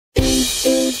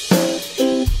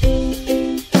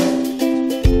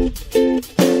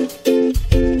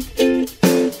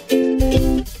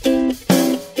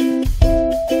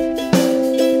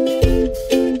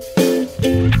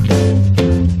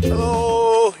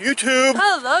YouTube.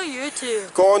 Hello,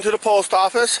 YouTube. Going to the post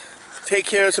office, take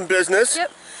care of some business.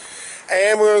 Yep.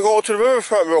 And we're going to go to the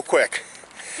riverfront real quick.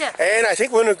 Yeah. And I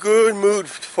think we're in a good mood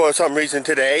for some reason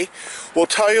today. We'll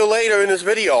tell you later in this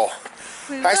video.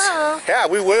 We will. Yeah,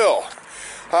 we will.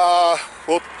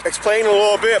 We'll explain a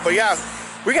little bit, but yeah,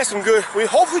 we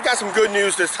hopefully got some good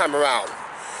news this time around.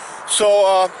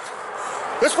 So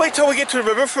let's wait till we get to the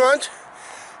riverfront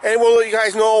and we'll let you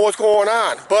guys know what's going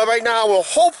on. But right now,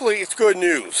 hopefully it's good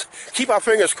news. Keep our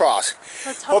fingers crossed.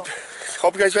 Let's hope.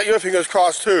 Hope you guys got your fingers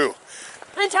crossed too.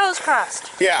 And toes crossed.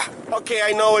 Yeah. Okay,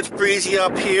 I know it's breezy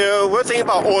up here. We're thinking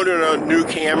about ordering a new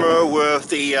camera with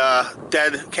the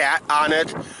dead cat on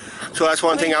it. So that's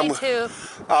one thing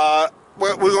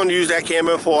we're going to use that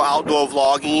camera for outdoor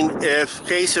vlogging. In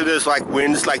case there's like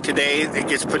winds like today, it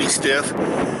gets pretty stiff.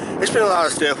 It's been a lot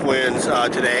of stiff winds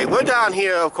today. We're down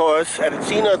here, of course, at the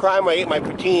scene of the crime. I ate my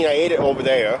poutine. I ate it over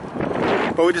there.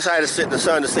 But we decided to sit in the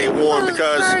sun to stay warm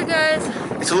because sorry, guys.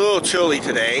 It's a little chilly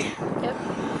today. Yep.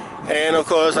 And of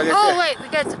course, like I said... Oh, wait, we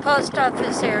got the post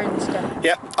office errand stuff.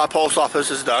 Yep, our post office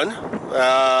is done.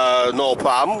 No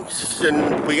problem.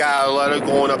 And we got a letter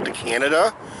going up to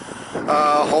Canada.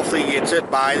 Hopefully he gets it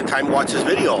by the time he watches this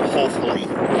video. Hopefully.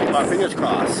 Keep our fingers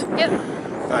crossed. Yep.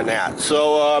 On that.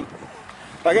 So,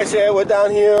 like I said, we're down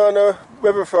here on the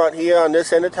riverfront here on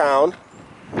this end of town.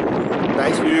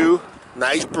 Nice view.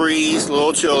 Nice breeze. A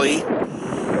little chilly.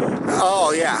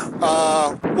 Oh, yeah.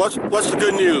 What's the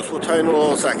good news? We'll tell you in a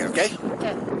little second, okay?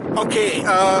 Okay. Okay,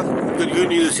 the good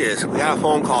news is we got a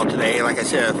phone call today, like I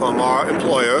said, from our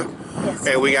employer. Yes.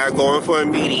 And we got going for a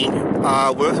meeting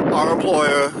with our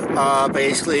employer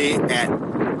basically at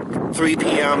 3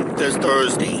 p.m. this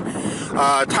Thursday.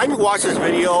 Time you watch this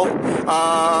video,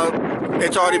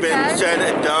 it's already been said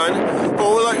and done, but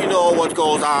we'll let you know what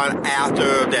goes on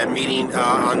after that meeting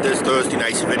on this Thursday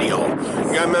night's video.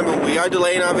 You gotta remember, we are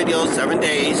delaying our videos 7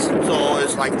 days, so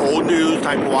it's like old news,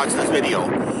 time to watch this video.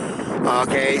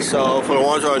 Okay, so for the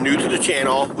ones who are new to the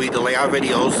channel, we delay our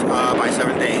videos by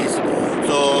 7 days.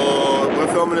 So we're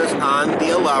filming this on the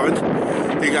 11th.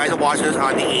 You guys are watching this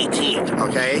on the 18th,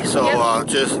 okay? So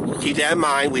just keep that in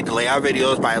mind. We delay our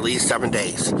videos by at least 7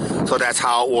 days. So that's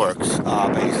how it works,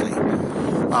 basically.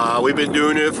 We've been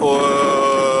doing it for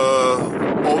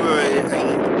over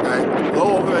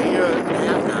a year and a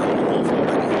half now. Almost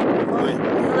already.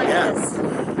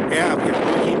 Yeah, because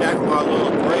we came back from our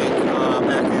little break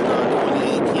back in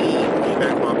 2018. We came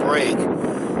back from our break,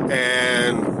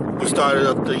 and we started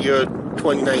up the year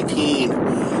 2019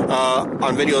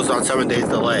 on videos on 7 days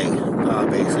delay.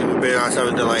 Basically, we've been on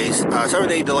 7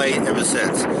 day delay ever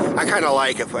since. I kind of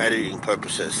like it for editing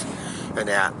purposes and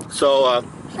that. So,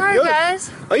 sorry, guys.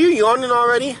 Are you yawning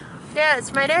already? Yeah,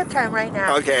 it's my nap time right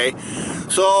now. Okay.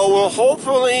 So, well,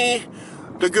 hopefully,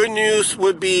 the good news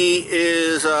would be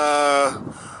is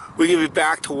we can be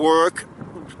back to work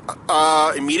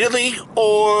immediately,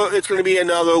 or it's going to be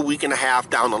another week and a half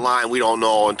down the line. We don't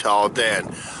know until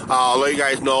then. I'll let you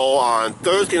guys know on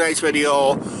Thursday night's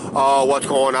video what's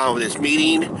going on with this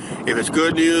meeting. If it's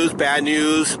good news, bad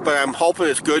news, but I'm hoping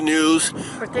it's good news.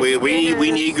 We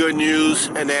need good news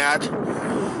and that.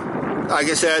 Like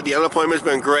I said, the unemployment's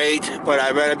been great, but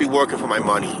I'd rather be working for my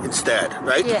money instead,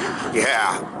 right? Yeah.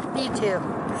 Yeah. Me too.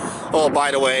 Oh,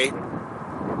 by the way,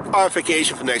 our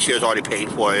vacation for next year is already paid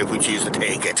for if we choose to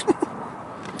take it.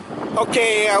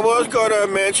 Okay, I was going to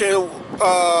mention,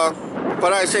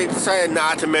 but I decided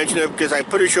not to mention it because I'm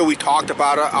pretty sure we talked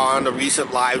about it on the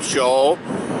recent live show.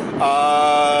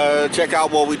 Check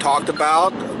out what we talked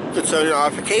about concerning our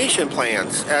vacation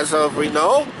plans. As of we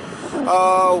know,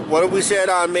 what we said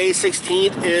on May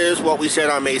 16th is what we said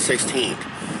on May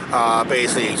 16th,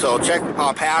 basically. So check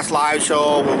our past live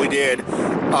show what we did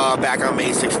back on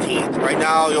May 16th. Right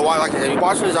now, you're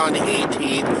watching this on the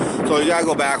 18th, so you gotta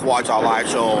go back and watch our live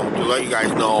show to let you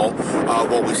guys know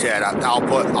what we said.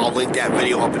 I'll link that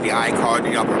video up in the iCard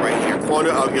in the upper right hand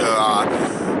corner of your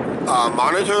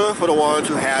monitor for the ones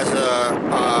who has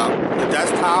the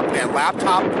desktop and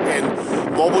laptop and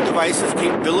mobile devices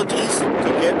capabilities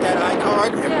to get that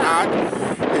iCard. If not,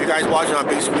 if you guys watching on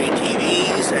big screen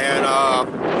TVs and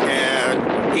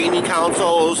gaming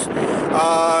consoles,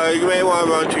 you may want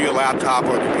to run to your laptop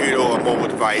or computer or mobile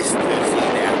device to see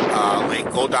that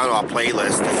link. Go down to our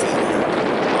playlist to see that.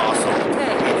 Also,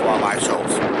 for our live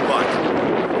shows. But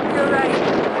you're right.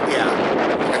 Yeah,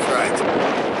 that's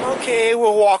right. Okay,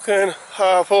 we're walking for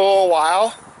a little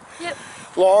while. Yep.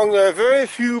 Along the very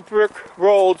few brick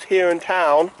roads here in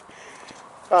town.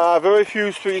 Very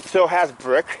few streets still has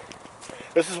brick.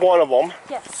 This is one of them.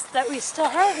 Yes, that we still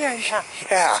have here in town.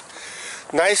 Yeah.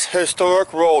 Nice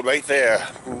historic road right there,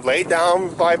 laid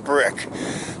down by brick.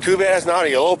 Too bad it's not a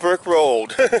yellow brick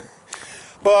road.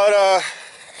 But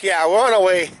yeah, we're on our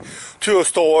way to a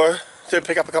store to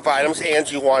pick up a couple items.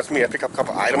 Angie wants me to pick up a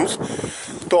couple items.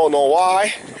 Don't know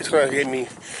why. It's gonna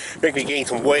make me gain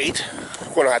some weight.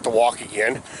 I'm gonna have to walk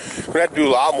again. I'm gonna have to do a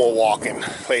lot more walking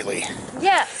lately.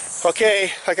 Yes.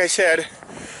 Okay, like I said,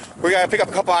 we gotta pick up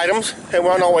a couple items and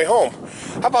we're on our way home.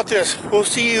 How about this? We'll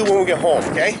see you when we get home,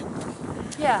 okay?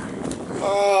 Yeah.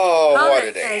 Oh, what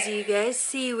a day. As you guys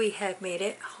see, we have made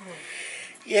it home.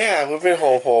 Yeah, we've been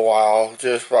home for a while.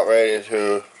 Just about ready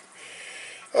to...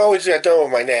 Oh, we just got done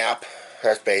with my nap.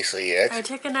 That's basically it. I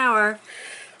took an hour.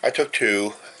 I took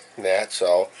 2 naps,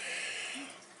 so...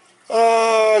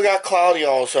 Oh, it got cloudy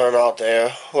all of a sudden out there,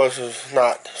 which is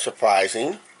not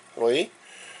surprisingly.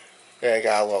 Yeah, it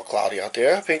got a little cloudy out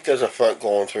there. I think there's a front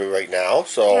going through right now,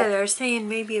 so... Yeah, they're saying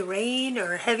maybe rain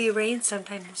or heavy rain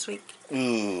sometime this week.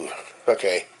 Ooh,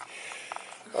 okay.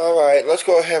 Alright, let's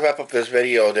go ahead and wrap up this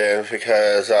video then,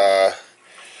 because I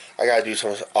gotta do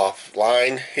some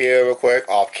offline here real quick,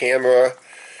 off camera.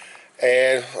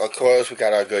 And, of course, we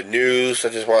got our good news. I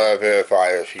just want to verify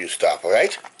a few stuff,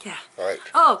 alright? Yeah. Alright.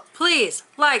 Oh, please,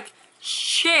 like,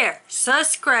 share,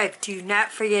 subscribe. Do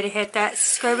not forget to hit that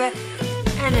subscribe button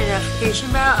and the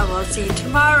notification bell, and we'll see you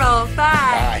tomorrow.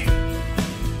 Bye. Bye.